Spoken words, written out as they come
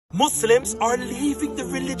Muslims are leaving the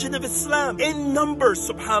religion of Islam in numbers,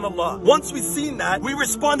 subhanAllah. Once we've seen that, we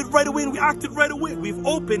responded right away and we acted right away. We've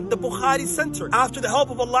opened the Bukhari Center. After the help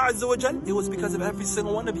of Allah Azza wa Jal, it was because of every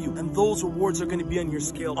single one of you. And those rewards are going to be on your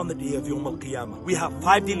scale on the day of Yawm al-Qiyamah. We have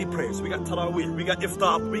 5 daily prayers. We got Taraweeh. We got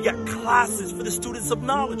Iftar. We got classes for the students of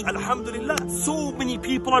knowledge. Alhamdulillah. So many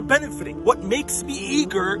people are benefiting. What makes me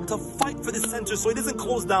eager to fight for this center so it doesn't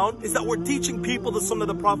close down is that we're teaching people the Sunnah of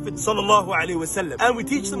the Prophet Sallallahu Alaihi Wasallam. And we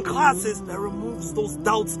teach them classes that removes those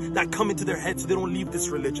doubts that come into their heads so they don't leave this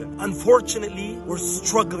religion. Unfortunately, we're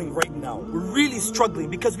struggling right now. We're really struggling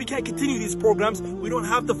because we can't continue these programs. We don't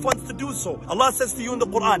have the funds to do so. Allah says to you in the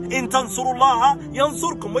Quran, "In tansurullaha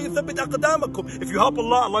yansurkum wa yuthabbit aqdamakum." If you help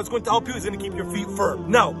Allah, Allah is going to help you. He's going to keep your feet firm.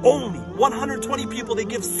 Now, only 120 people, they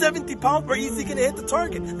give 70 pounds. We're easily going to hit the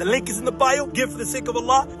target. The link is in the bio. Give for the sake of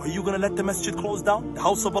Allah. Are you going to let the masjid close down? The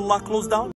house of Allah close down?